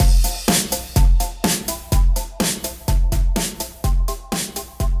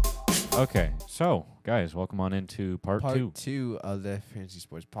Okay, so guys, welcome on into part two. Part two of the Fantasy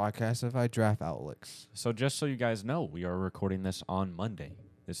Sports Podcast of I Draft Outlooks. So just so you guys know, we are recording this on Monday.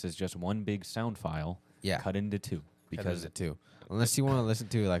 This is just one big sound file cut into two Because it too. Unless you want to listen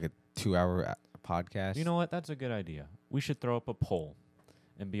to like a 2-hour podcast. you know what? That's a good idea. We should throw up a poll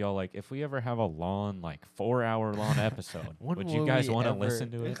and be all like, if we ever have a long, like 4-hour long episode, When would you will guys we want to ever- listen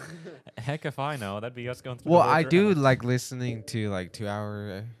to it? Heck if I know. That'd be us going through. Well, the whole I do draft. like listening to like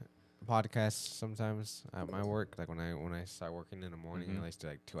 2-hour podcasts sometimes at my work. Like when I start working in the morning, Mhm. I like to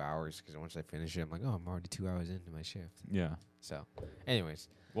like 2 hours because once I finish it, I'm like, oh, I'm already 2 hours into my shift. Yeah. So, anyways,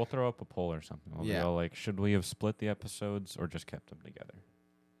 We'll throw up a poll or something. We'll be Yeah. all like, should we have split the episodes or just kept them together?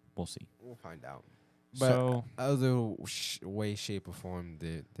 We'll see. we'll find out. But So other way, shape, or form,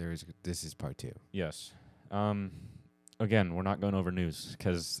 this is part two. yes. Again, we're not going over news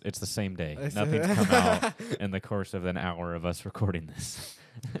because it's the same day. It's- Nothing's come out in the course of an hour of us recording this.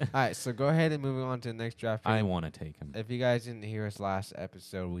 All right, so go ahead and move on to the next draft. I pick. want to take him. If you guys didn't hear us last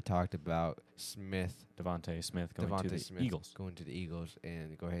episode, we talked about Devontae Smith going to Devontae the Smith Eagles. going to the Eagles,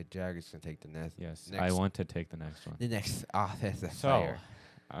 and go ahead, Jaggers gonna take the next. Yes, I Next. want to take the next one. The next offensive So, player.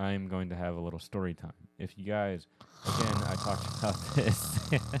 I'm going to have a little story time. If you guys, again, I talked about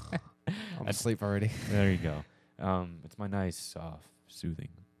this. I'm asleep already. There you go. It's my nice, soft, soothing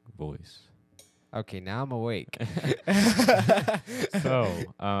voice. Okay, now I'm awake. So,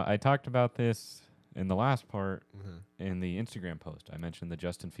 I talked about this in the last part Mhm. in the Instagram post. I mentioned the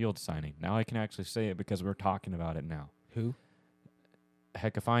Justin Fields signing. Now I can actually say it because we're talking about it now. Who?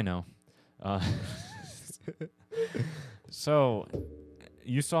 Heck if I know. So,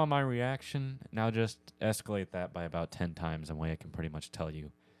 you saw my reaction. Now just escalate that by about 10 times, and way I can pretty much tell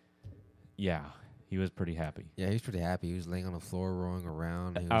you. Yeah, he was pretty happy. Yeah, he was pretty happy. He was laying on the floor, rolling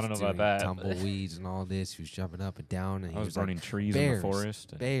around. He I was don't know about doing that. Tumbleweeds and all this. He was jumping up and down, and he I was was like, burning trees in the bears,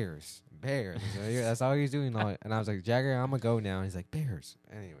 forest. and- bears. So that's all he was doing. And I was like, Jagger, I'm gonna go now. He's like, bears.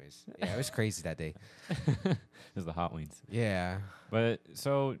 Anyways, yeah, it was crazy that day. Is the hot wings. Yeah. But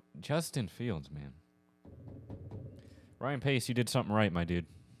so Justin Fields, man. Ryan Pace, you did something right, my dude.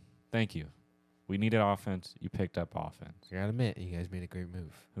 Thank you. We needed offense. You picked up offense. I gotta admit, you guys made a great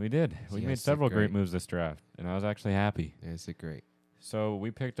move. We did. We Yes, made did several great great. moves this draft, and I was actually happy. Yeah, it's a great. So we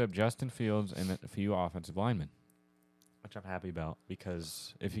picked up Justin Fields and a few offensive linemen, which I'm happy about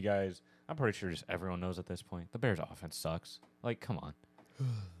because if you guys, I'm pretty sure just everyone knows at this point, the Bears' offense sucks. Like, come on.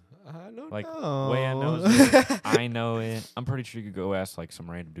 I don't Like, know. Way I knows it. I know it. I'm pretty sure you could go ask like some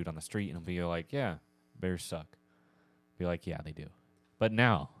random dude on the street and he'll be like, yeah, Bears suck. Be like, yeah, they do. But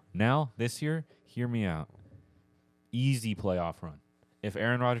now, this year, hear me out. Easy playoff run. If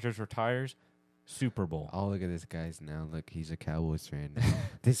Aaron Rodgers retires, Super Bowl. Oh, look at this guy's now. Look, he's a Cowboys fan.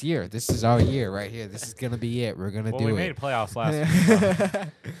 This is our year right here. This is gonna be it. We're gonna Well, do we it. made playoffs last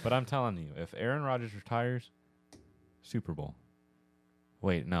year. But I'm telling you, if Aaron Rodgers retires, Super Bowl.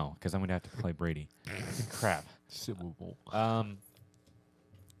 Wait, no, because I'm going to have to play Brady. Crap. Super Bowl.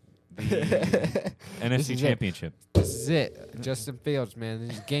 The This NFC is it. Championship. This is it. Justin Fields, man.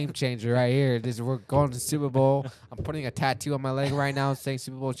 This is game changer right here. We're going to Super Bowl. I'm putting a tattoo on my leg right now saying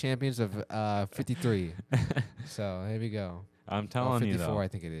Super Bowl champions of 53. So here we go. I'm Oh, telling you, 54, though, I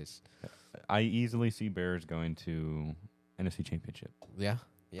think it is. I easily see Bears going to NFC Championship, Yeah.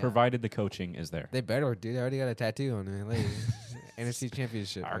 provided the coaching is there. They better, dude. They already got a tattoo on their leg. NFC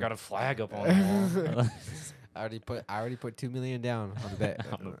Championship. I man. got a flag up on the wall. I already put $2 million down on the bet.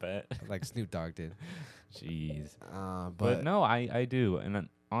 on the bet. Like Snoop Dogg did. Jeez. But But no, I do. And then,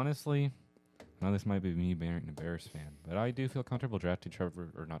 honestly, now this might be me being a Bears fan, but I do feel comfortable drafting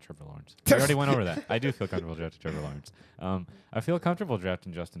not Trevor Lawrence. We already went over that. I do feel comfortable drafting Trevor Lawrence. I feel comfortable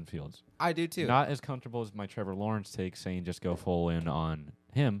drafting Justin Fields. I do too. Not as comfortable as my Trevor Lawrence take saying just go full in on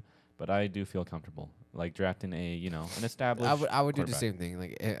him, but I do feel comfortable. Like drafting an established I would do the quarterback. same thing.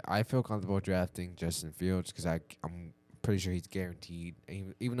 Like I feel comfortable drafting Justin Fields because I'm pretty sure he's guaranteed,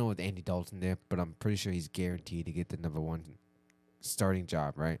 even though with Andy Dalton there, but I'm pretty sure he's guaranteed to get the number one starting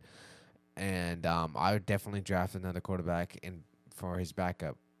job, right? And I would definitely draft another quarterback for his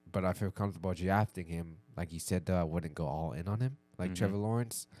backup. But I feel comfortable drafting him. Like you said, though, I wouldn't go all in on him like Mhm. Trevor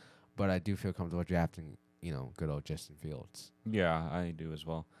Lawrence. But I do feel comfortable drafting, good old Justin Fields. Yeah, I do as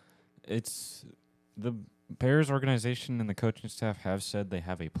well. It's the Bears organization and the coaching staff have said they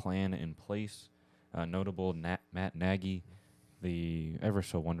have a plan in place. Notable Matt Nagy, the ever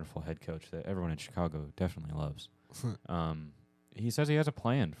so wonderful head coach that everyone in Chicago definitely loves. He says he has a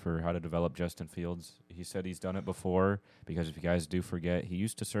plan for how to develop Justin Fields. He said he's done it before because if you guys do forget, he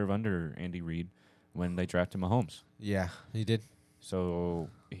used to serve under Andy Reid when they drafted Mahomes. Yeah, he did. So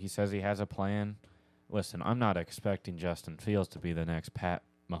he says he has a plan. Listen, I'm not expecting Justin Fields to be the next Pat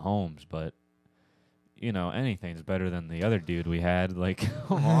Mahomes, but you know, anything's better than the other dude we had. Like,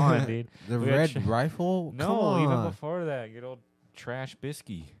 come on, dude. The We had red rifle? Come No, even on. before that, good old Trash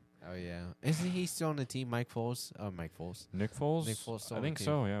Bisky. Oh, yeah. Isn't he still on the team, Mike Foles? Oh, Mike Foles. Nick Foles? Nick Foles still I on the think team.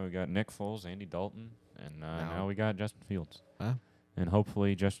 so, yeah. We got Nick Foles, Andy Dalton, and now No. we got Justin Fields. Huh? And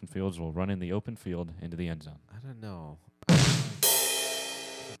hopefully Justin Fields will run in the open field into the end zone. I don't know.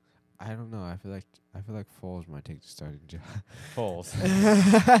 I don't know. I feel like Foles might take the starting job. Foles,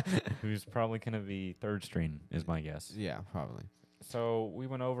 who's probably going to be third string, is my guess. Yeah, probably. So we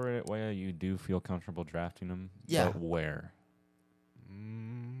went over it where you do feel comfortable drafting him. Yeah. But where?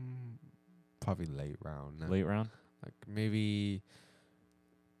 Probably late round. No? Late round? Like maybe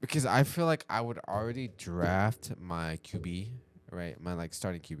because I feel like I would already draft my QB, right? My like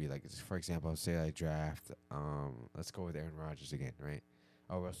starting QB. Like for example, say I draft let's go with Aaron Rodgers again, right?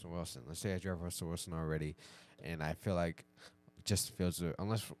 Oh, Russell Wilson. Let's say I draft Russell Wilson already, and I feel like Justin Fields,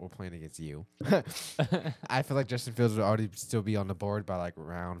 unless we're playing against you, I feel like Justin Fields would already still be on the board by like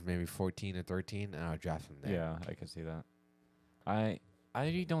round maybe 14 or 13, and I'll draft him there. Yeah, I can see that. I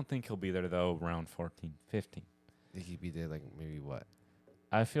don't think he'll be there, though, round 14, 15. Think he'd be there like maybe what?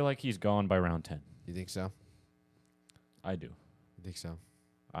 I feel like he's gone by round 10. You think so? I do. You think so?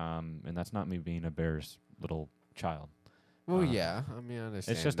 And that's not me being a Bears little child. Well, yeah. I mean, I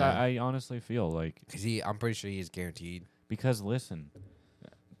understand. It's just that. I honestly feel like... Cause I'm pretty sure he is guaranteed. Because, listen,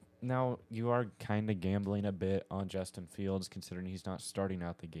 now you are kind of gambling a bit on Justin Fields considering he's not starting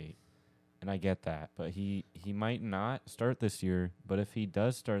out the gate. And I get that. But he might not start this year. But if he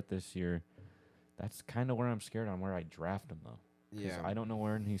does start this year, that's kind of where I'm scared on where I draft him, though. Yeah. I don't know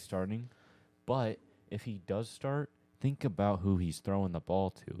where he's starting. But if he does start, think about who he's throwing the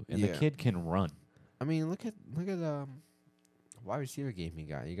ball to. And the Yeah. kid can run. I mean, look at wide receiver game he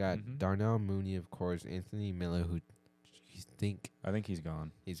got. You got Mhm. Darnell Mooney, of course, Anthony Miller, who you think I think he's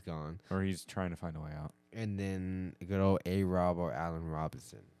gone. he's gone, Or he's trying to find a way out. and then good old A-Rob or Allen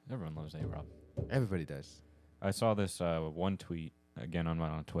Robinson. Everyone loves A-Rob. Everybody does. I saw this one tweet, again, not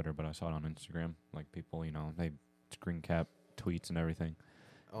on Twitter, but I saw it on Instagram. Like, people, you know, they screen cap tweets and everything.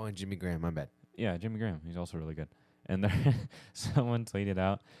 Oh, and Jimmy Graham, my bad. Yeah, Jimmy Graham. He's also really good. And there, someone tweeted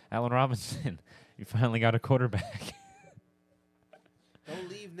out, Allen Robinson, you finally got a quarterback. Don't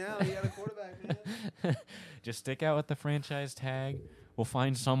leave now. You got a quarterback, man. Just stick out with the franchise tag. We'll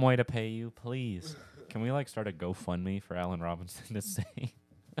find some way to pay you, please. Can we, like, start a GoFundMe for Allen Robinson to say?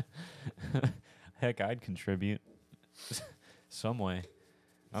 Heck, I'd contribute. Some way.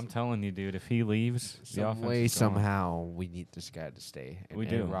 I'm telling you, dude, if he leaves, the Some offense way, is gone. somehow, we need this guy to stay. And We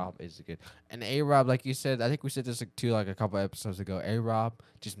do. A-Rob is a good. And A-Rob, like you said, I think we said this like a couple episodes ago. A-Rob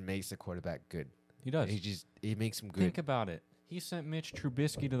just makes the quarterback good. He does. He makes him good. Think about it. He sent Mitch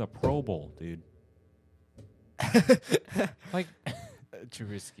Trubisky to the Pro Bowl, dude. Like,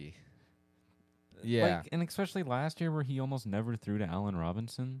 Trubisky. Yeah. Like, and especially last year where he almost never threw to Allen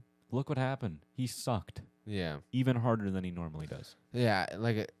Robinson. Look what happened. He sucked Yeah. even harder than he normally does. Yeah.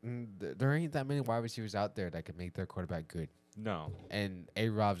 Like, there ain't that many wide receivers out there that can make their quarterback good. No, And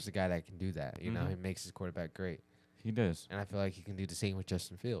A-Rob's the guy that can do that. You know, Mhm. he makes his quarterback great. he does And I feel like he can do the same with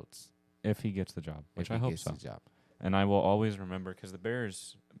Justin Fields. if he gets the job, if which he I hope gets so. the job. And I will always remember because the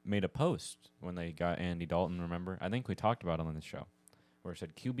Bears made a post when they got Andy Dalton. Remember, I think we talked about it on the show where it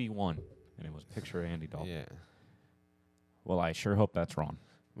said QB1, and it was a picture of Andy Dalton. Yeah. Well, I sure hope that's wrong.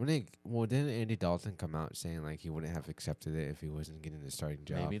 Didn't Andy Dalton come out saying like he wouldn't have accepted it if he wasn't getting the starting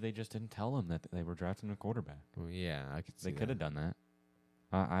job? Maybe they just didn't tell him that they were drafting a quarterback. Well, yeah, I could see They could have that. done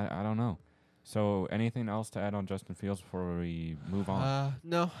that. I don't know. So, anything else to add on Justin Fields before we move on?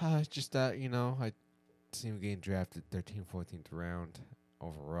 No, just that, I see him getting drafted 13th, 14th round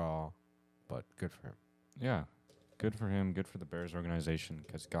overall, but good for him. Yeah, good for him. Good for the Bears organization.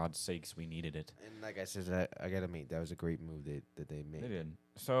 Because God's sakes, we needed it. And like I said, I gotta admit that was a great move that they made. They did.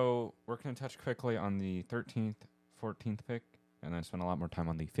 So we're gonna touch quickly on the 13th, 14th pick, and then spend a lot more time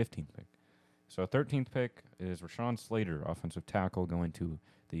on the 15th pick. So 13th pick is Rashawn Slater, offensive tackle, going to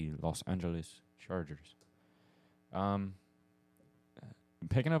the Los Angeles Chargers.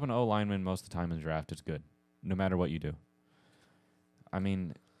 Picking up an O lineman most of the time in the draft is good, no matter what you do. I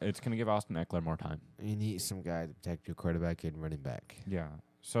mean, it's going to give Austin Eckler more time. You need some guy to protect your quarterback and running back. Yeah.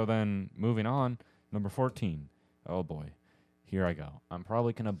 So then moving on, number 14. Oh, boy. Here I go. I'm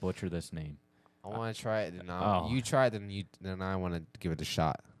probably going to butcher this name. I want to try it, then Oh. you try it, then I want to give it a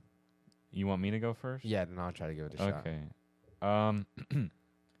shot. You want me to go first? Yeah, then I'll try to give it a shot. Okay.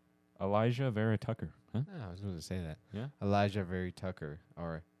 Elijah Vera Tucker. Huh? Yeah, I was going to say that. Yeah? Elijah Very Tucker,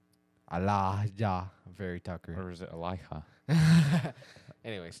 or Elijah Very Tucker. Or is it Elijah?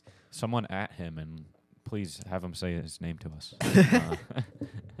 Anyways, Someone at him and Please have him say his name to us.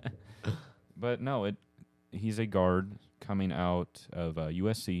 But no, he's a guard coming out of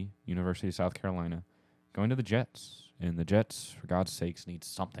USC, University of South Carolina, going to the Jets. And the Jets, for God's sakes, need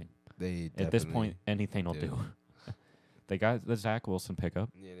something. They At this point, anything will do. They got the Zach Wilson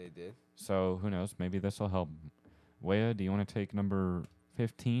pickup. Yeah, they did. So who knows? Maybe this will help. Wea, do you want to take number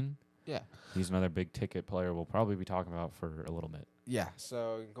 15? Yeah. He's another big ticket player we'll probably be talking about for a little bit. Yeah.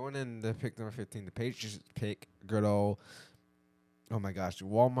 So going in the pick number 15, the Patriots pick good old, oh my gosh,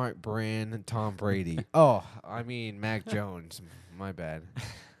 Walmart brand Tom Brady. Mac Jones. My bad.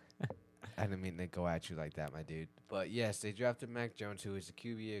 I didn't mean to go at you like that, my dude. But yes, they drafted Mac Jones, who is a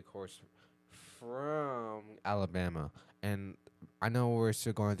QB, of course, from Alabama. And I know we're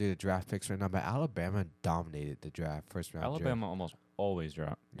still going through the draft picks right now, but Alabama dominated the draft, first round. Alabama almost always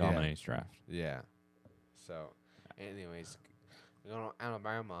dominates draft. Yeah. So, anyways,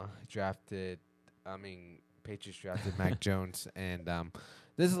 Alabama drafted. Patriots drafted Mac Jones, and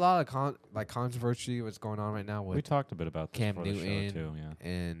there's a lot of controversy what's going on right now with We talked a bit about this Cam before the show Newton too. Yeah,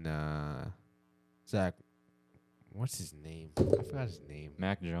 and Zach. What's his name? I forgot his name.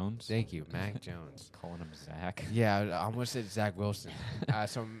 Mac Jones. Thank you, Mac Jones. Calling him Zach. Yeah, I almost said Zach Wilson.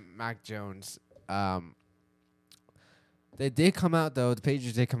 So Mac Jones. They did come out though. The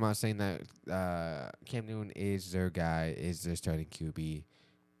Patriots did come out saying that Cam Newton is their guy, is their starting QB.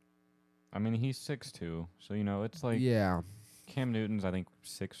 I mean, he's 6'2", so it's like Yeah, Cam Newton's I think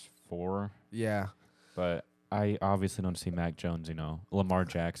 6'4", yeah. but I obviously don't see Mac Jones. Lamar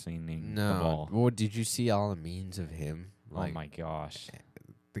Jackson the ball. Well, did you see all the memes of him? Oh my gosh.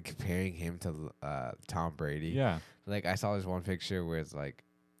 Comparing him to Tom Brady. Yeah. Like I saw this one picture where it's like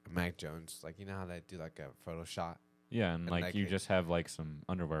Mac Jones, like how they do like a photo shot. Yeah, and like you just have like some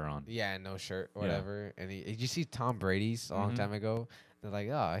underwear on. Yeah, no shirt, or whatever. And did you see Tom Brady's a long time ago? They're like,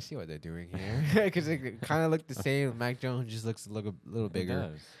 oh, I see what they're doing here, because it kind of looked the same. Mac Jones just looks a little bigger.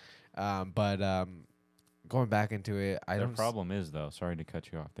 It does. But going back into it, Their problem is though. Sorry to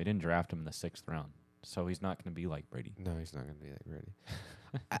cut you off. They didn't draft him in the 6th round, so he's not going to be like Brady. No, he's not going to be like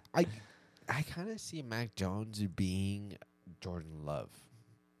Brady. I kind of see Mac Jones being Jordan Love.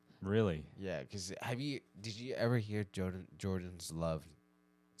 Really? Yeah, because did you ever hear Jordan's Love's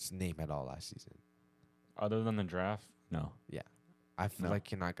name at all last season? Other than the draft, no. Yeah. I feel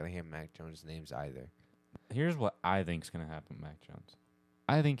like you're not going to hear Mac Jones' names either. Here's what I think's going to happen with Mac Jones.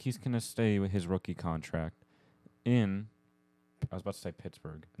 I think he's going to stay with his rookie contract in, I was about to say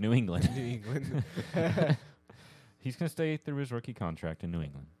Pittsburgh, New England. New England. He's going to stay through his rookie contract in New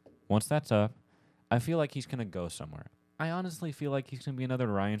England. Once that's up, I feel like he's going to go somewhere. I honestly feel like he's going to be another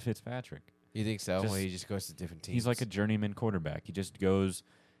Ryan Fitzpatrick. You think so? Well, he just goes to different teams. He's like a journeyman quarterback. He just goes,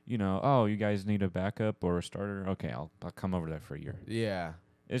 oh, you guys need a backup or a starter? Okay, I'll come over there for a year. Yeah.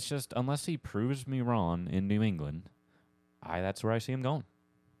 It's just, unless he proves me wrong in New England, that's where I see him going.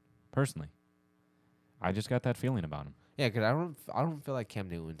 Personally. I just got that feeling about him. Yeah, because I don't feel like Cam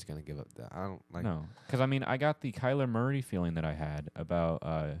Newton's going to give up that. I don't like. No, because I got the Kyler Murray feeling that I had about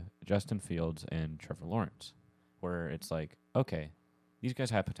Justin Fields and Trevor Lawrence, where it's like, okay, these guys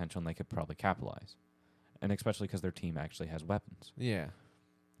have potential and they could probably capitalize, and especially because their team actually has weapons. Yeah.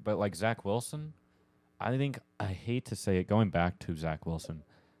 But like Zach Wilson, I hate to say it, going back to Zach Wilson,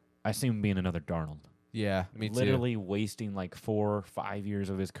 I see him being another Darnold. Yeah, me too. Literally wasting like 4 or 5 years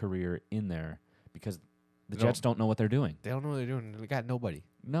of his career in there because the Jets don't know what they're doing. They don't know what they're doing. They got nobody.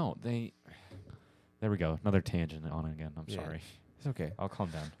 No, there we go. Another tangent on it again. I'm sorry. It's okay. I'll calm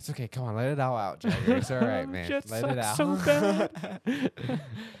down. It's okay. Come on, let it all out, Jagger. It's all right, man. Let it out. So bad.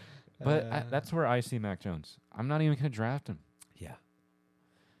 But that's where I see Mac Jones. I'm not even going to draft him. Yeah.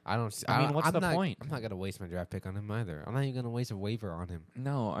 I don't see. I mean, what's the point? I'm not going to waste my draft pick on him either. I'm not even going to waste a waiver on him.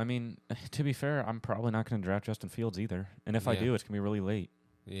 No, I mean, to be fair, I'm probably not going to draft Justin Fields either. And if I do, it's going to be really late.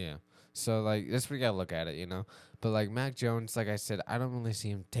 Yeah. So, like, that's where you got to look at it, But, like, Mac Jones, like I said, I don't really see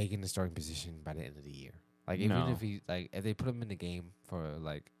him taking the starting position by the end of the year. Like, even if they put him in the game for,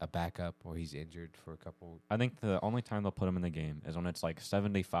 like, a backup or he's injured for a couple. I think the only time they'll put him in the game is when it's, like,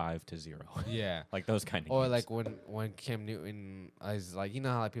 75-0. Yeah. Like, those kind of Or, games. like, when Cam Newton is, like,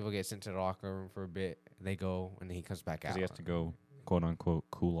 how, like, people get sent to the locker room for a bit, and they go, and then he comes back out. Because he has to go, quote-unquote,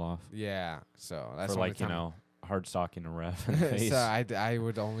 cool off. Yeah. So, that's for, like, hard stocking a ref in the face. So, I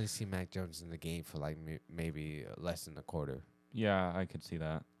would only see Mac Jones in the game for, like, maybe less than a quarter. Yeah, I could see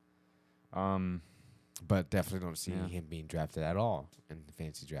that. But definitely don't see him being drafted at all in the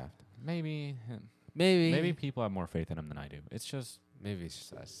fantasy draft. Maybe people have more faith in him than I do. It's just maybe it's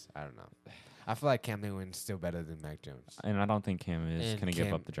just us. I don't know. I feel like Cam Newton's still better than Mac Jones. And I don't think Cam is going to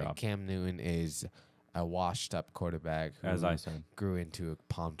give up the job. Cam Newton is a washed-up quarterback who As I said, grew into a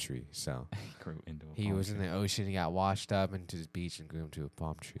palm tree. So he grew into a he palm was in tree. the ocean, he got washed up into the beach and grew into a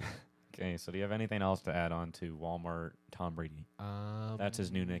palm tree. Okay, so do you have anything else to add on to Walmart Tom Brady? That's his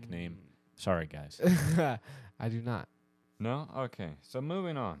new nickname. Sorry, guys. I do not. No? Okay. So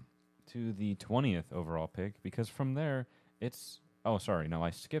moving on to the 20th overall pick, because from there, it's... Oh, sorry. No,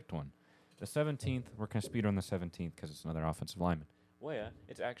 I skipped one. The 17th, we're going to speed on the 17th because it's another offensive lineman. Well, yeah,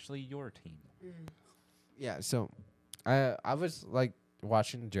 it's actually your team. Yeah, so I was like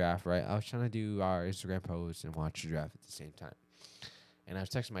watching the draft, right? I was trying to do our Instagram post and watch the draft at the same time. And I was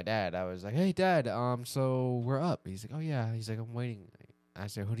texting my dad. I was like, "Hey, Dad, so we're up." He's like, "Oh yeah." He's like, "I'm waiting." I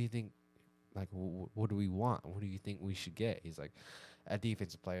said, "Who do you think? Like, what do we want? What do you think we should get?" He's like, "A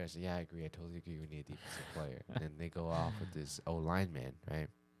defensive player." I said, "Yeah, I agree. I totally agree. We need a defensive player." And then they go off with this lineman, right?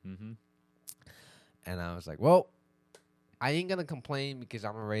 Mm-hmm. And I was like, "Well, I ain't gonna complain because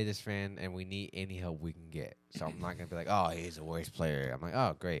I'm a Raiders fan and we need any help we can get. So I'm not gonna be like, oh, he's the worst player. I'm like,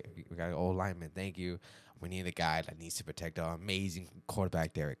 oh, great, we got an old lineman. Thank you. We need a guy that needs to protect our amazing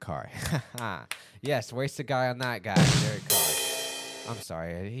quarterback, Derek Carr. Yes, where's the guy on that guy, Derek Carr? I'm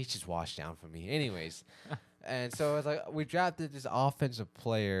sorry, he's just washed down for me. Anyways, and so it's like we drafted this offensive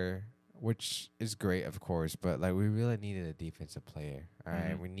player, which is great, of course, but like we really needed a defensive player. All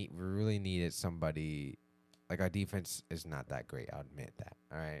right, Mhm. we really needed somebody. Like, our defense is not that great. I'll admit that.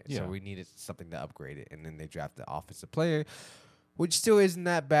 All right. Yeah. So we needed something to upgrade it. And then they drafted the offensive player, which still isn't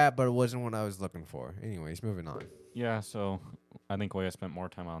that bad, but it wasn't what I was looking for. Anyways, moving on. Yeah, so I think Waya spent more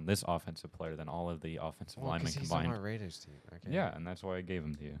time on this offensive player than all of the offensive linemen 'cause he's on combined. my Raiders team. Okay. Yeah, and that's why I gave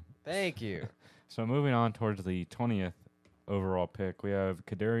him to you. Thank you. So moving on towards the 20th overall pick, we have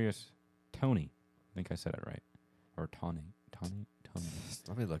Kadarius Toney. I think I said it right. Or Tony.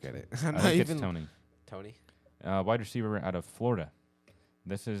 Let me look at it. I think it's Tony. Tony? Wide receiver out of Florida.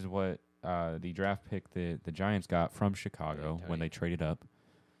 This is what the draft pick the Giants got from Chicago when Tony. they traded up.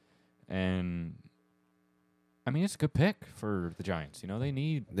 And, I mean, it's a good pick for the Giants. You know, they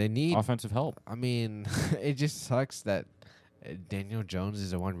need offensive help. I mean, it just sucks that Daniel Jones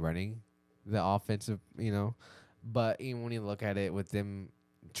is the one running the offensive, But even when you look at it with them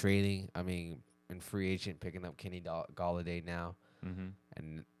trading, I mean, in free agent picking up Kenny Galladay now, Mm-hmm.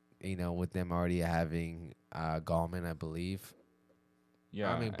 and with them already having Gallman, I believe.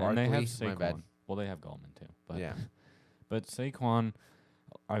 Yeah, I mean, and they have Barkley, my bad. Saquon. Well, they have Gallman too. But Yeah, But Saquon,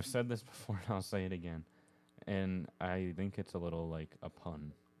 I've said this before and I'll say it again. And I think it's a little like a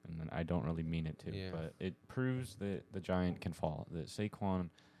pun. And then I don't really mean it to. Yeah. But it proves that the Giant can fall. That Saquon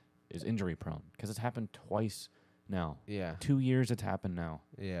is injury prone. Because it's happened twice now. yeah, 2 years it's happened now.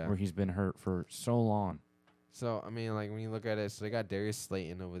 yeah. Where he's been hurt for so long. So I mean, like when you look at it, so they got Darius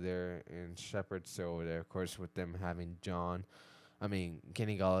Slayton over there and Shepard still over there. Of course, with them having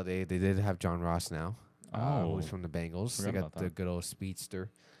Kenny Galladay. They did have John Ross now. Who's from the Bengals. Forgot They got about the that. good old speedster.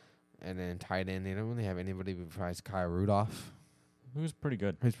 And then tight end, they don't really have anybody besides Kyle Rudolph. He was pretty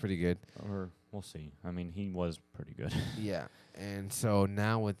good. He's pretty good. Or we'll see. I mean, he was pretty good. Yeah. And so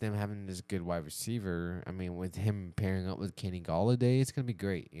now with them having this good wide receiver, I mean, with him pairing up with Kenny Galladay, it's going to be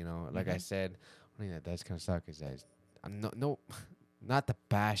great. Like I Mhm. said, one thing that does kind of suck is that I'm not to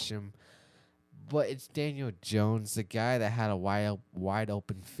bash him, but it's Daniel Jones, the guy that had a wide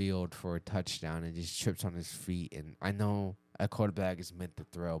open field for a touchdown and just trips on his feet. And I know a quarterback is meant to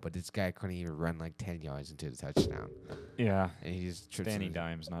throw, but this guy couldn't even run like 10 yards into the touchdown. Yeah. And he just trips Danny on his-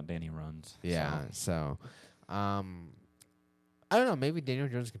 Dimes, not Danny Runs. Yeah, so I don't know. Maybe Daniel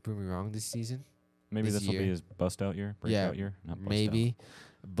Jones can prove me wrong this season. Maybe this this will be year. his bust out year, breakout year. Not bust Maybe.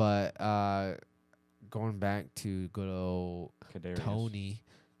 But going back to good old out. Kadarius.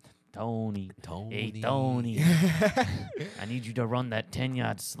 Tony. Hey, Tony. I need you to run that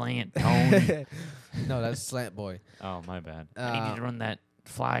 10-yard slant, Tony. No, that's Slant Boy. Oh, my bad. I need you to run that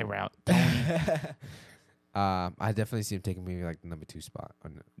fly route, Tony. I definitely see him taking maybe like the number 2 spot.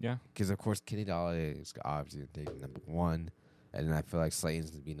 Yeah. Because, of course, Kenny Galladay is obviously taking number 1. And then I feel like Slayton's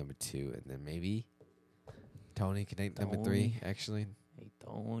going to be number 2. And then maybe Tony can take number 3, Tony. actually. Hey,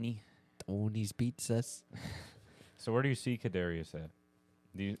 Tony. Tony's pizzas. So where do you see Kadarius at?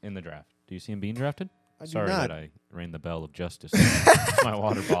 In the draft? Do you see him being drafted? I do Sorry not. that I rang the bell of justice. It's my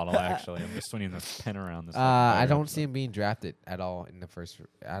water bottle, actually. I'm just swinging the pen around this. I don't see him being drafted at all in the first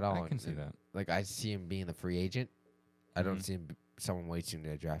at all. I can see that. Like I see him being a free agent. I don't Mhm. see him someone wasting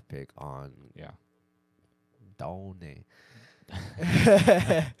their draft pick on Yeah. Tony.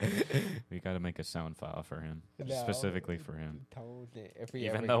 We got to make a sound file for him. No. Specifically for him. Tony.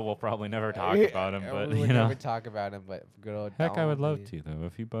 Even though we'll probably never talk about him, but we would you know. never talk about him. But good old Heck, I would love Tony. to though.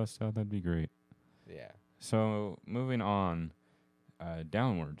 If he busts out, that'd be great. Yeah. So moving on,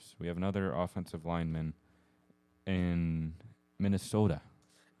 Downwards, we have another offensive lineman in Minnesota.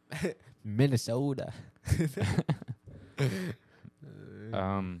 Minnesota.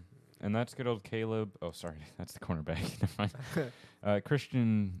 And that's good old Caleb. Oh, sorry, that's the cornerback. Never mind.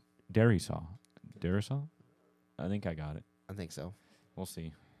 Christian Darisaw. Darisaw? I think I got it. I think so. We'll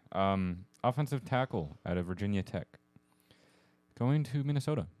see. Offensive tackle out of Virginia Tech. Going to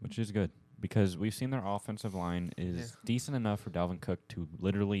Minnesota, which is good because we've seen their offensive line is decent enough for Dalvin Cook to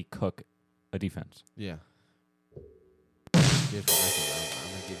literally cook a defense. Yeah. I'm going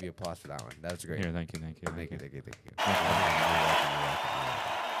to give you applause for that one. That was great. Here, thank you. Thank you. Thank you, Thank you.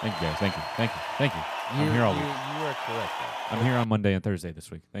 guys. Thank you. I'm here all week. You are correct. I'm here on Monday and Thursday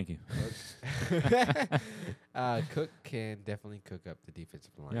this week. Thank you. Cook can definitely cook up the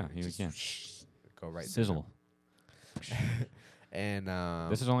defensive line. Yeah, he can. Go right Sizzle. And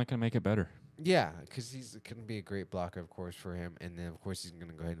this is only going to make it better. yeah, because he's going to be a great blocker, of course, for him. And then, of course, he's going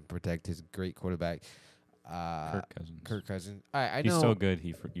to go ahead and protect his great quarterback, Kirk Cousins. I know. He's so good,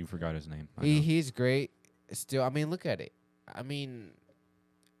 you forgot his name. He's great. Still, I mean, look at it. I mean,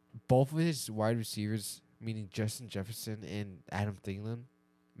 both of his wide receivers, meaning Justin Jefferson and Adam Thielen,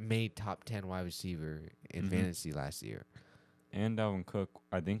 made top 10 wide receiver in fantasy last year. And Dalvin Cook,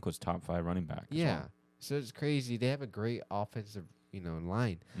 I think, was top 5 running back. Yeah. Well. So it's crazy. They have a great offensive,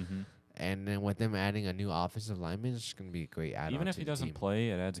 line. Mm-hmm. And then with them adding a new offensive lineman, it's going to be a great add-on. Even if he doesn't play,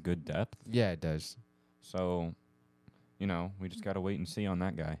 it adds good depth. Yeah, it does. So, we just got to wait and see on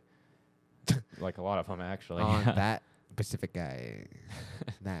that guy. Like a lot of them, actually. On that specific guy.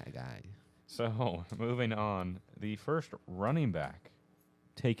 That guy. So, moving on. The first running back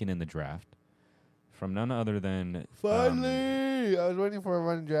taken in the draft from none other than... Finally! I was waiting for a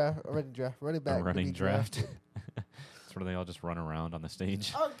running back. A running draft. That's where they all just run around on the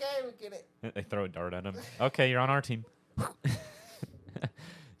stage. Okay, we get it. They throw a dart at him. Okay, you're on our team.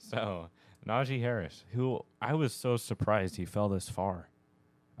 So, Najee Harris, who I was so surprised he fell this far.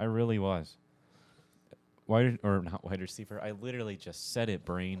 I really was. Not wide receiver. I literally just said it,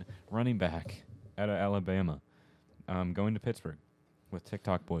 brain. Running back out of Alabama. Going to Pittsburgh with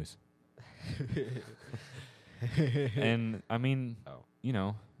TikTok boys. And, I mean,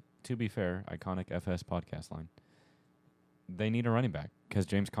 to be fair, iconic FS podcast line. They need a running back because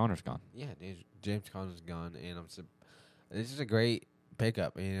James Conner's gone. Yeah, James Conner's gone, and this is a great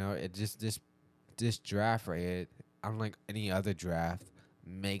pickup. It just this draft right here, unlike any other draft,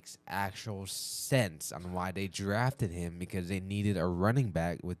 makes actual sense on why they drafted him because they needed a running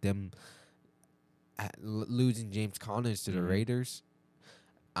back with them losing James Connors to the Raiders.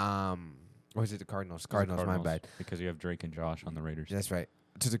 Or is it the Cardinals? Cardinals, my bad. Because you have Drake and Josh on the Raiders. That's right.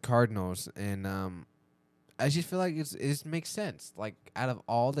 To the Cardinals, and I just feel like it makes sense. Like, out of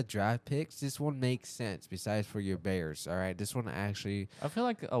all the draft picks, this one makes sense, besides for your Bears, all right? This one actually... I feel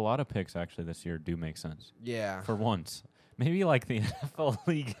like a lot of picks, actually, this year do make sense. Yeah. For once. Maybe, like, the NFL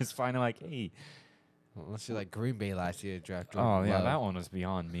League is finally like, hey... Well, let's see, like, Green Bay last year drafted... Oh, yeah, that one was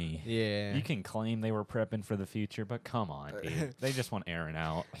beyond me. Yeah. You can claim they were prepping for the future, but come on, dude. They just want Aaron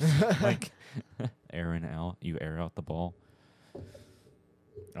out. Like, Aaron out? You air out the ball?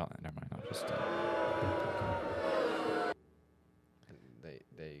 Oh, never mind. I'll just...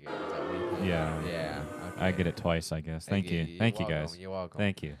 There you go. Is that what you Yeah. Yeah. Okay. I get it twice, I guess. Thank you. Thank you, welcome. guys. You're welcome.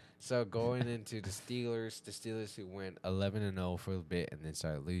 Thank you. So going into the Steelers who went 11-0 for a bit and then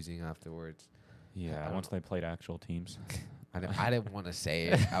started losing afterwards. Yeah, once they played actual teams. I didn't want to say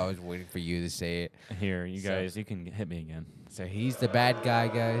it. I was waiting for you to say it. Here, you guys, you can hit me again. So he's the bad guy,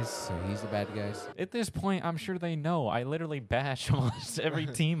 guys. At this point, I'm sure they know. I literally bash almost every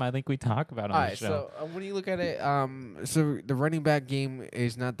team I think we talk about on the show. So when you look at it, so the running back game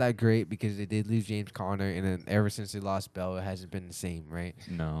is not that great because they did lose James Conner, and then ever since they lost Bell, it hasn't been the same, right?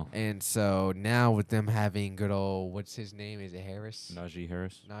 No. And so now with them having good old, what's his name? Is it Harris? Najee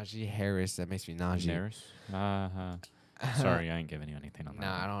Harris. Najee Harris. That makes me Najee. Harris? Sorry, I ain't giving you anything on that.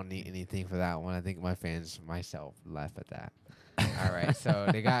 No, I don't need anything for that one. I think my fans, myself, laugh at that. All right, so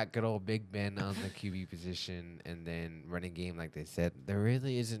they got good old Big Ben on the QB position, and then running game, like they said, there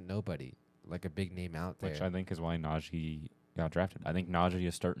really isn't nobody like a big name out there. Which I think is why Najee got drafted. I think Najee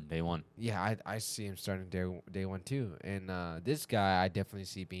is starting day one. Yeah, I see him starting day one too. And this guy I definitely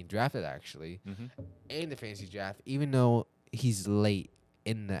see being drafted actually in the fantasy draft, even though he's late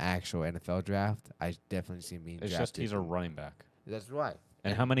in the actual NFL draft. I definitely see him being drafted. It's just he's a running back. That's right.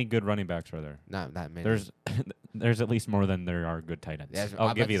 And how many good running backs are there? Not that many. There's at least more than there are good tight ends. Yeah,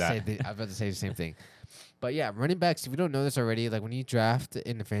 I'll give you that. I was about to say the same thing. But yeah, running backs, if you don't know this already, like when you draft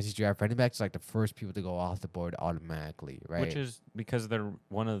in the fantasy draft, running backs are like the first people to go off the board automatically, right? Which is because they're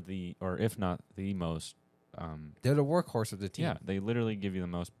one of the, or if not the most They're the workhorse of the team. Yeah, they literally give you the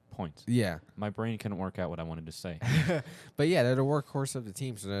most points. Yeah. My brain couldn't work out what I wanted to say. But yeah, they're the workhorse of the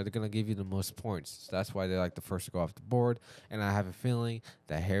team, so they're going to give you the most points. So that's why they're like the first to go off the board. And I have a feeling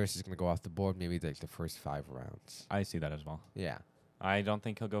that Harris is going to go off the board maybe like the first 5 rounds. I see that as well. Yeah. I don't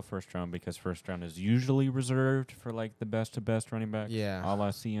think he'll go first round because first round is usually reserved for like the best of best running backs. Yeah. A la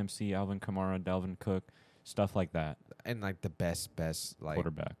CMC, Alvin Kamara, Dalvin Cook, stuff like that. And like the best like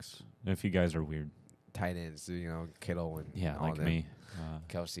Quarterbacks. If you guys are weird. tight ends, Kittle and Yeah, all like them. me.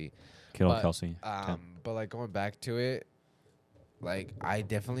 Kelsey. Kittle, But, Kelsey. But like going back to it, like I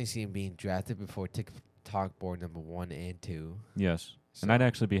definitely see him being drafted before TikTok board number 1 and 2. Yes. So And I'd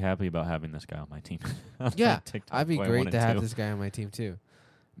actually be happy about having this guy on my team. yeah, TikTok I'd be boy great 1 to and have 2. this guy on my team too.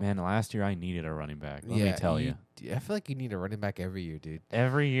 Man, last year I needed a running back. Let me tell you. I feel like you need a running back every year, dude.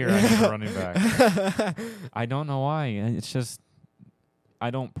 Every year I need a running back. I don't know why. It's just I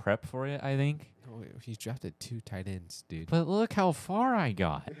don't prep for it, I think. Oh, he's drafted 2 tight ends, dude. But look how far I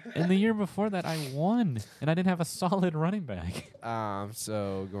got. And the year before that I won. And I didn't have a solid running back.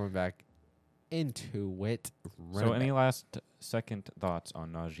 So going back into it. So any last second thoughts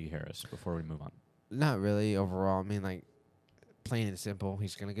on Najee Harris before we move on? Not really overall. I mean, like, plain and simple,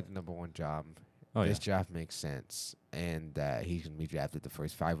 he's going to get the number 1 job. Oh, This draft makes sense. And he's going to be drafted the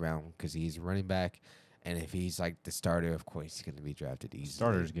first 5 round because he's a running back. And if he's like the starter, of course, he's going to be drafted easily.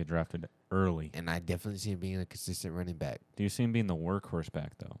 Starters get drafted early. And I definitely see him being a consistent running back. Do you see him being the workhorse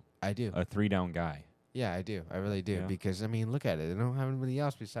back, though? I do. A 3-down guy. Yeah, I do. I really do. Yeah. Because, I mean, look at it. They don't have anybody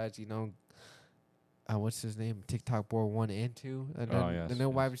else besides, what's his name? TikTok board 1 and 2. And then yes, no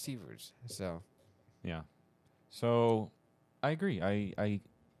yes. wide receivers. So, Yeah. So I agree. I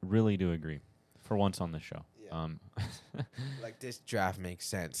really do agree. For once on this show. Yeah. Like, this draft makes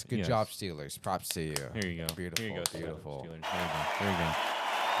sense. Good Yes. job, Steelers. Props to you. Here you go. Beautiful, Here you go. beautiful. Steelers. There you go.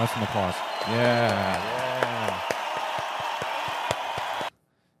 That's some applause. Yeah.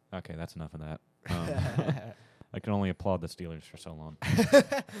 Okay, that's enough of that. I can only applaud the Steelers for so long.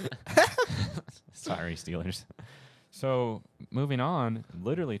 Sorry, Steelers. So, moving on,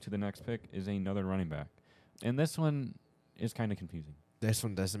 literally to the next pick is another running back. And this one is kind of confusing. This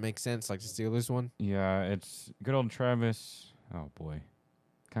one doesn't make sense like the Steelers one. Yeah, it's good old Travis. Oh, boy.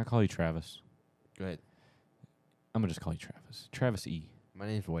 Can I call you Travis? Go ahead. I'm going to just call you Travis. Travis E. My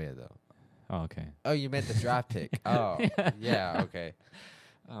name's Waya, though. Oh, okay. Oh, you meant the draft pick. Oh, yeah, okay.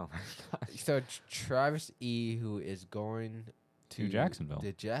 Oh, So Travis E., who is going to Jacksonville.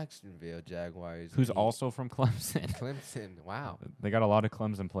 the Jacksonville Jaguars. Who's He- also from Clemson. Clemson. Wow, They got a lot of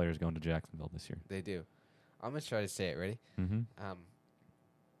Clemson players going to Jacksonville this year. they do. I'm gonna try to say it. Ready? Mm-hmm.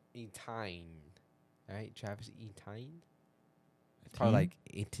 Etine. All right, Travis Etine. It's probably like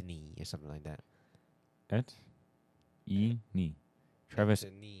Etany or something like that. Et-E-Ni. Travis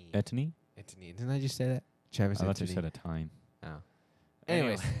Etany. Etany? Etany. Didn't I just say that? Travis I thought you Etany. said a time. Oh.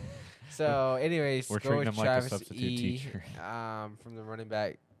 Anyways, anyways, We're go treating with him like a Travis substitute E. teacher. From the running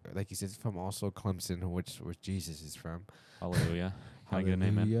back, like you said, from also Clemson, which Jesus is from. Hallelujah. Can I get an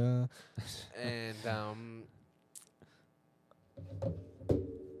amen? Hallelujah. And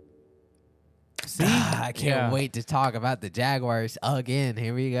See? I can't Yeah. wait to talk about the Jaguars again.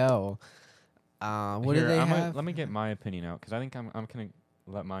 Here we go. What do Here, they I'm have? let me get my opinion out because I think I'm going to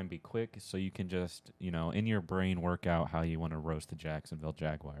let mine be quick so you can just, in your brain work out how you want to roast the Jacksonville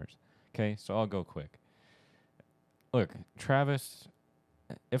Jaguars. Okay, so I'll go quick. Look, Travis,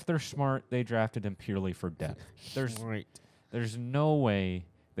 if they're smart, they drafted him purely for depth. There's no way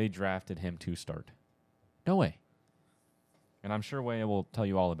they drafted him to start. No way. And I'm sure Waya will tell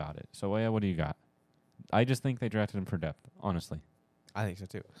you all about it. So, Waya, what do you got? I just think they drafted him for depth, honestly. I think so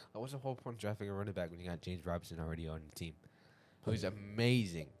too. What's the whole point of drafting a running back when you got James Robinson already on the team? Who's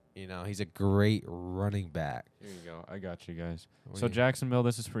amazing. He's a great running back. Here you go. I got you guys. What So do you- Jacksonville,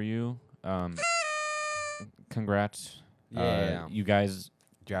 this is for you. Congrats. Yeah. You guys,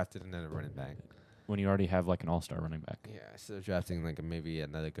 Drafted another running back. when you already have like an all-star running back. Yeah, so drafting like maybe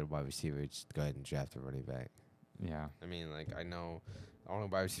another good wide receiver, just go ahead and draft a running back. Yeah. I mean, like I know the only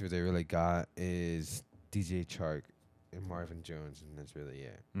wide receiver they really got is DJ Chark and Marvin Jones, and that's really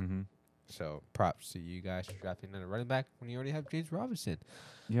it. Mm-hmm. So props to you guys for drafting another running back when you already have James Robinson.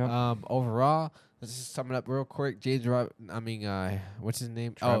 Yeah. Overall, let's just sum it up real quick. What's his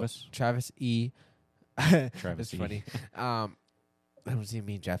name? Travis. Oh, Travis E. Travis That's E. funny. I don't see him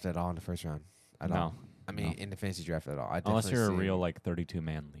being drafted at all in the first round. At all. No. I mean, in the fantasy draft at all. Unless definitely you're a see him- real like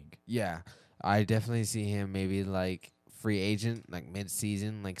 32-man league. Yeah, I definitely see him maybe like free agent, like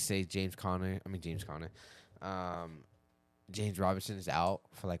mid-season, like say James Conner. James Robinson is out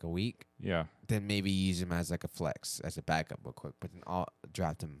for like a week. Yeah. Then maybe use him as like a flex, as a backup real quick. But then I'll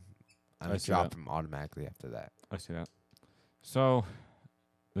draft him I I would see drop that. him automatically after that. I see that. So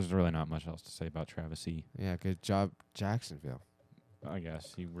there's really not much else to say about Travis E. Yeah, good job, Jacksonville. I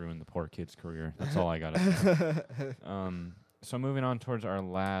guess he ruined the poor kid's career. That's all I gotta say. So moving on towards our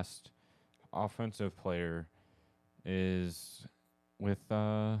last offensive player is with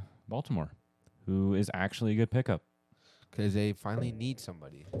Baltimore, who is actually a good pickup. Because they finally need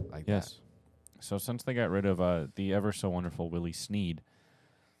somebody like that. Yes. So since they got rid of the ever so wonderful Willie Snead,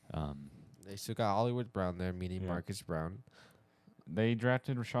 They still got Hollywood Brown there, meaning Yeah. Marcus Brown. they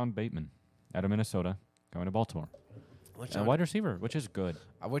drafted Rashawn Bateman out of Minnesota, going to Baltimore. Which, A wide receiver, which is good.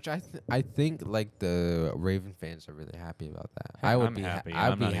 I think like the Raven fans are really happy about that. Heck, I would I'm be happy.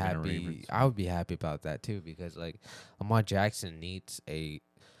 I'd I'm be not even a happy. Ravens I would be happy about that too because like Lamar Jackson needs a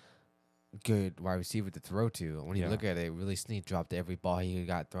good wide receiver to throw to. When you Yeah. look at it, Willie Snead dropped every ball he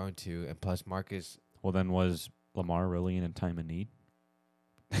got thrown to, and plus Marcus. Well, then was Lamar really in a time of need?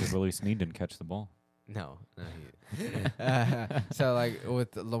 Because Willie Snead didn't catch the ball. No. So like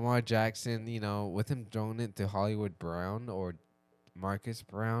with Lamar Jackson, with him throwing it to Hollywood Brown or Marquise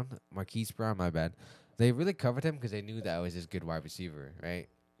Brown, my bad. They really covered him because they knew that was his good wide receiver, right?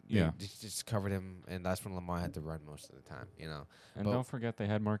 Yeah. They just covered him, and that's when Lamar had to run most of the time. And But- don't forget they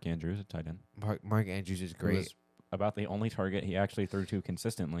had Mark Andrews at tight end. Mark Andrews is Who great. was about the only target he actually threw to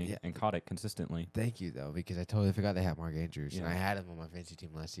consistently Yeah. and caught it consistently. Thank you though, because I totally forgot they had Mark Andrews, and Yeah. I had him on my fantasy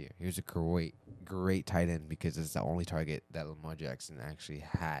team last year. He was a great tight end because it's the only target that Lamar Jackson actually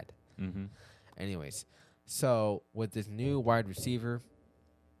had. Mm-hmm. Anyways, so with this new wide receiver,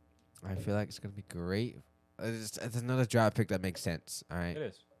 I feel like it's gonna be great. It's another draft pick that makes sense. All right, It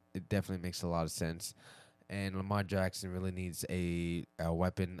is. it definitely makes a lot of sense. And Lamar Jackson really needs a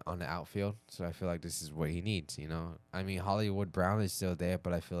weapon on the outfield, so I feel like this is what he needs. I mean Hollywood Brown is still there,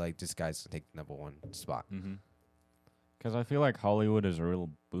 but I feel like this guy's gonna take the number one spot. Mm-hmm. Because I feel like Hollywood is a real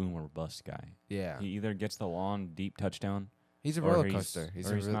boom or bust guy. Yeah, He either gets the long, deep touchdown, he's a or roller coaster.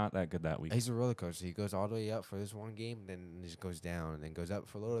 He's not that good that week. He's a roller coaster. He goes all the way up for this one game, then just goes down, and then goes up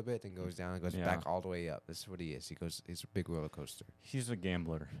for a little bit, then goes down, and goes Yeah. back all the way up. This is what he is. He's a big roller coaster. He's a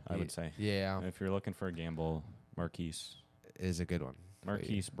gambler, I would say. Yeah, If you're looking for a gamble, Marquise is a good one.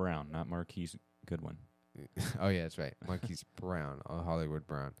 Marquise Brown, not Marquise Goodwin. Oh yeah, that's right. Marquise Brown, Hollywood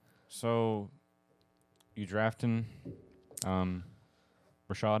Brown. So, you drafting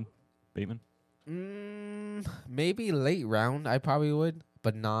Rashad Bateman? Maybe late round. I probably would,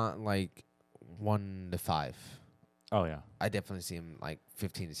 but not like 1 to 5. Oh yeah, I definitely see him like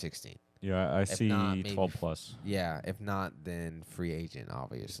 15 to 16. yeah. I see not, maybe 12 plus. Yeah, if not, then free agent,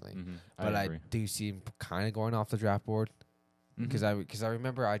 obviously. Mm-hmm. But I agree. do see him kind of going off the draft board. Because I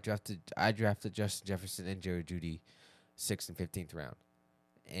remember I drafted Justin Jefferson and Jerry Jeudy 6th and 15th round,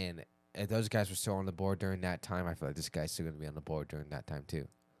 and if those guys were still on the board during that time, I feel like this guy's still gonna be on the board during that time too.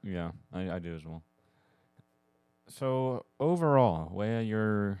 Yeah, I do as well. So overall, Wea,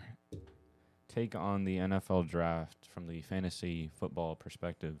 your take on the NFL draft from the fantasy football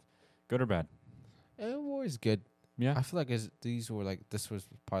perspective, good or bad? It was good. Yeah, I feel like this was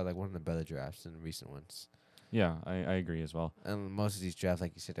probably like one of the better drafts than the recent ones. yeah, I agree as well. And most of these drafts,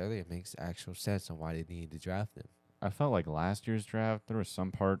 like you said earlier, makes actual sense on why they needed to draft them. I felt like last year's draft, there were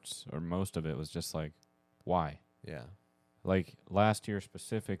some parts, or most of it was just like, why? Yeah. Like last year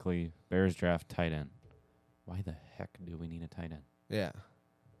specifically, Bears draft tight end. Why the heck do we need a tight end? Yeah.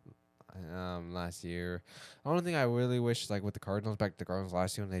 Last year, the only thing I really wish, like with the Cardinals, back to the Cardinals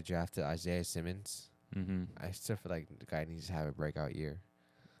last year when they drafted Isaiah Simmons, Mm-hmm. I still feel like the guy needs to have a breakout year.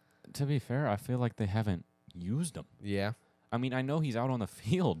 To be fair, I feel like they haven't used him. Yeah. I mean, I know he's out on the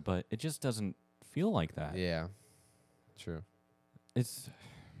field, but it just doesn't feel like that. Yeah. True. It's,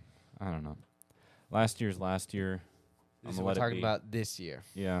 I don't know. Last year's last year. I'm So gonna we're let it talking be. about this year.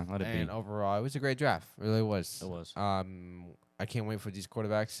 Yeah, let it And be. overall, it was a great draft. It really was. It was. I can't wait for these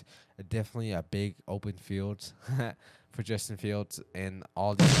quarterbacks. Definitely a big open field for Justin Fields and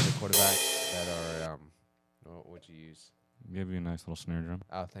all the other quarterbacks that are what would you use? Give you a nice little snare drum.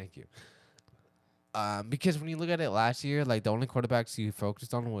 Oh, thank you. Because when you look at it last year, like the only quarterbacks you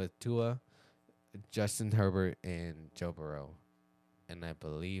focused on was Tua, Justin Herbert, and Joe Burrow, and I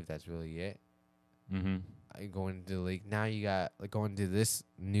believe that's really it. Mm-hmm. Going into the league now, you got going into this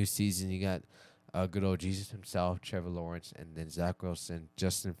new season. You got good old Jesus himself, Trevor Lawrence, and then Zach Wilson,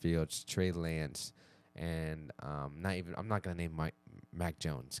 Justin Fields, Trey Lance, and I'm not gonna name Mac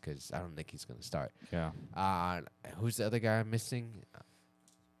Jones because I don't think he's gonna start. Yeah. Who's the other guy I'm missing?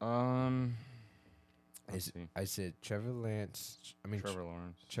 Let's see. I said Trevor Lance. Trevor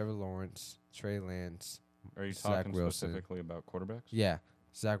Lawrence. Trevor Lawrence, Trey Lance. Are you Zach talking Wilson. specifically about quarterbacks? Yeah,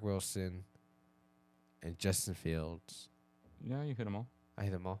 Zach Wilson, and Justin Fields. Yeah, you hit them all. I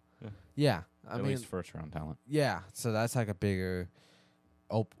hit them all. Yeah. Yeah, I At mean, least first round talent. yeah. So that's like a bigger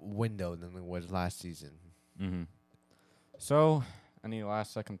window than it was last season. Mm-hmm. So, any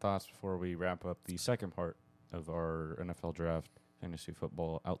last second thoughts before we wrap up the second part of our NFL draft fantasy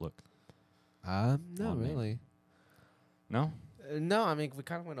football outlook? Not On me. really. No? No, I mean we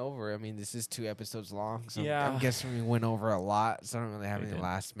kind of went over. I mean, this is 2 episodes long, so Yeah. I'm guessing we went over a lot. So I don't really have We any did.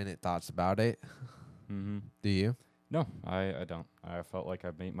 last minute thoughts about it. Mm-hmm. Do you? No, I don't. I felt like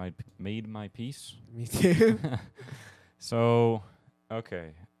I made my peace. Me too. So,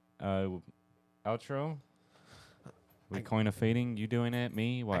 okay. Outro. We I- coin a fading. You doing it?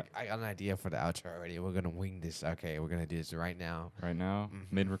 Me? What? I got an idea for the outro already. We're gonna wing this. Okay, we're gonna do this right now. Right now?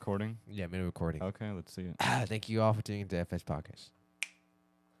 Mhm. Mid recording? Yeah, minute recording. Okay, let's see it. Thank you all for tuning into FS Podcast.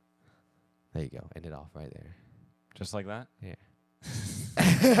 There you go. End it off right there. Just like that?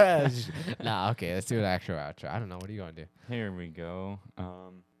 Nah, okay, let's do an actual outro. I don't know. What are you gonna do? Here we go.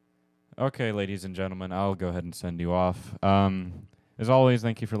 Okay, ladies and gentlemen, I'll go ahead and send you off. As always,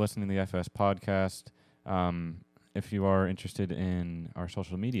 thank you for listening to the FS podcast. If you are interested in our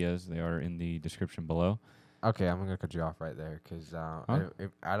social medias, they are in the description below. Okay, I'm gonna cut you off right there because I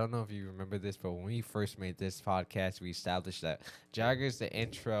don't know if you remember this, but when we first made this podcast, we established that Jagger's the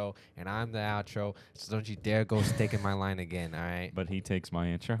intro and I'm the outro. So don't you dare go taking my line again. All right. But he takes my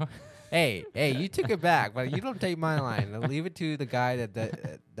intro. Hey, you took it back, but you don't take my line. I'll leave it to the guy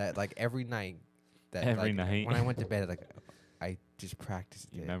that like every night. That Every like, night. when I went to bed, like I just practiced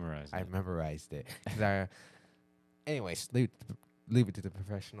You it. memorized I it. memorized it. 'Cause anyways, leave it to the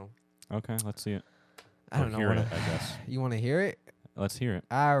professional. Okay, let's see it. I don't Or know. hear what it, I guess. You want to hear it? Let's hear it.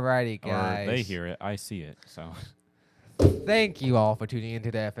 Alrighty, guys. Or they hear it. I see it. So Thank you all for tuning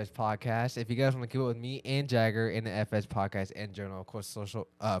into the FS podcast. If you guys want to keep up with me and Jagger in the FS podcast and journal, of course,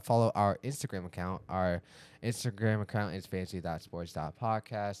 follow our Instagram account. Our Instagram account is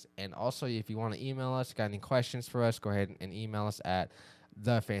fantasy.sports.podcast. And also, if you want to email us, got any questions for us, go ahead and email us at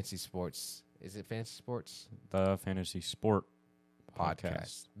the Fantasy Sports. Is it Fantasy Sports the Fantasy Sport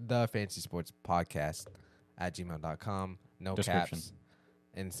Podcast? The Fantasy Sports Podcast at gmail.com. No Description. caps.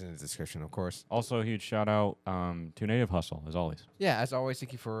 And it's in the description, of course. Also, a huge shout out to Native Hustle, as always. Yeah, as always,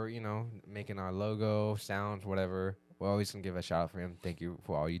 thank you for, making our logo, sounds, whatever. We're always going to give a shout out for him. Thank you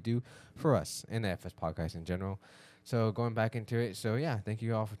for all you do for us and the FS podcast in general. So going back into it. So, yeah, thank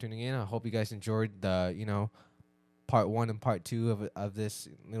you all for tuning in. I hope you guys enjoyed the, part 1 and part 2 of this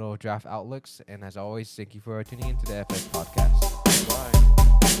little draft outlooks. And as always, thank you for tuning into the FS podcast.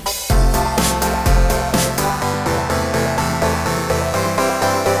 Bye.